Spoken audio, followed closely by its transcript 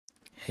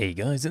Hey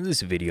guys, in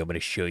this video I'm going to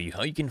show you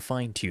how you can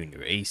fine-tune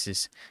your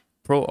Asus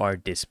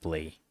Proart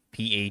display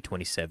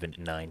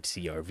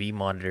Pa279crv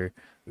monitor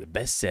with the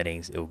best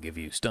settings. It will give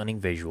you stunning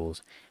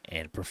visuals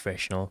and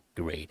professional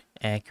grade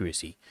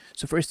accuracy.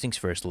 So first things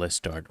first, let's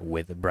start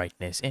with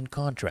brightness and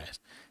contrast.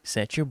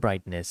 Set your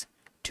brightness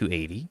to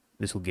 80.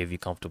 This will give you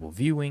comfortable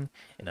viewing,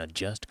 and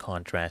adjust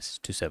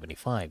contrast to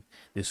 75.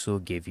 This will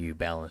give you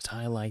balanced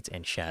highlights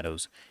and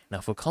shadows. Now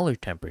for color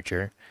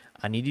temperature,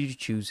 I need you to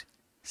choose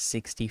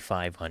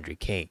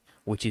 6500K,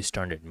 which is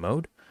standard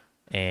mode,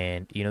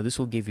 and this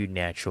will give you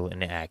natural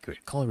and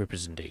accurate color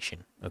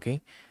representation. Okay,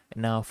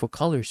 now for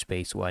color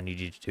space, what I need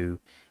you to do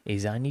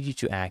is I need you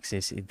to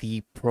access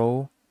the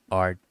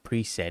ProArt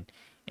preset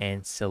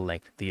and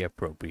select the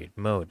appropriate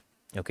mode.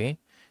 Okay,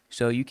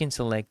 so you can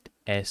select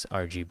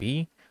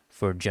sRGB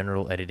for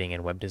general editing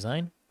and web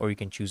design, or you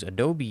can choose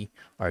Adobe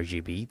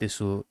RGB.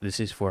 This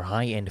is for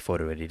high-end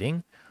photo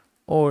editing,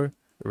 or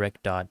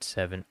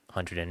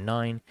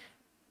Rec.709.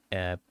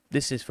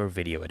 This is for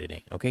video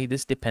editing. Okay,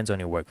 this depends on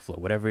your workflow,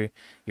 whatever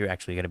you're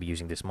actually going to be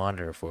using this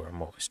monitor for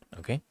most.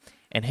 Okay,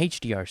 and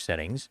HDR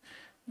settings,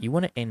 you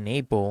want to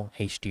enable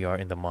HDR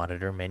in the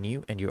monitor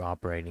menu and your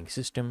operating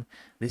system.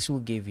 This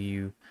will give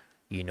you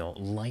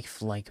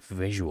lifelike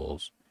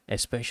visuals,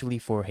 especially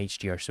for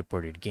HDR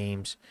supported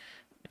games.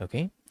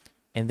 Okay,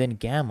 and then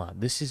gamma,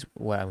 this is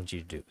what I want you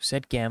to do.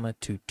 Set gamma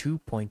to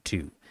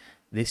 2.2.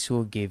 This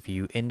will give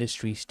you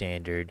industry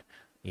standard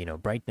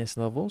brightness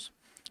levels.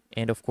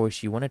 And of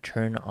course, you want to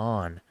turn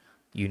on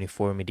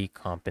uniformity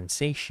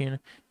compensation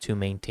to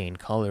maintain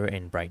color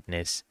and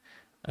brightness,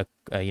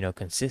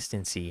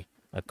 consistency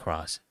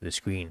across the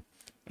screen.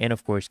 And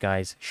of course,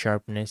 guys,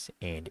 sharpness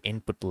and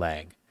input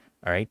lag.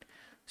 All right,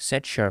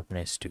 set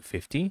sharpness to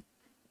 50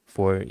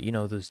 for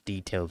those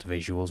detailed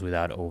visuals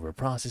without over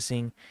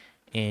processing.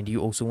 And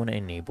you also want to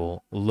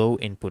enable low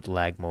input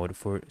lag mode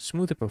for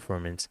smoother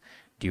performance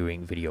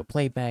during video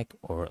playback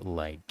or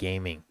light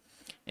gaming.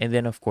 And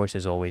then, of course,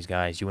 as always,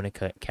 guys, you want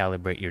to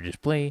calibrate your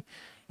display.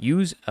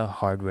 Use a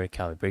hardware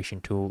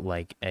calibration tool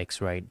like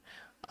X-Rite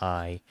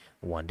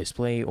i1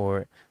 Display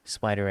or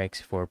SpiderX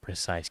for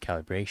precise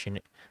calibration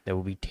that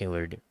will be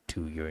tailored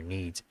to your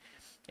needs.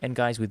 And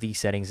guys, with these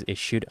settings, it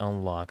should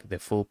unlock the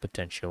full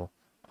potential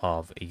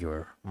of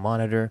your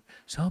monitor.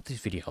 So I hope this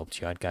video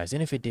helped you out, guys.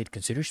 And if it did,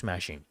 consider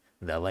smashing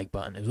that like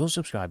button as well as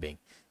subscribing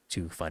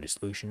to Find a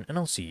Solution. And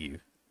I'll see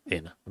you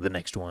in the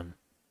next one.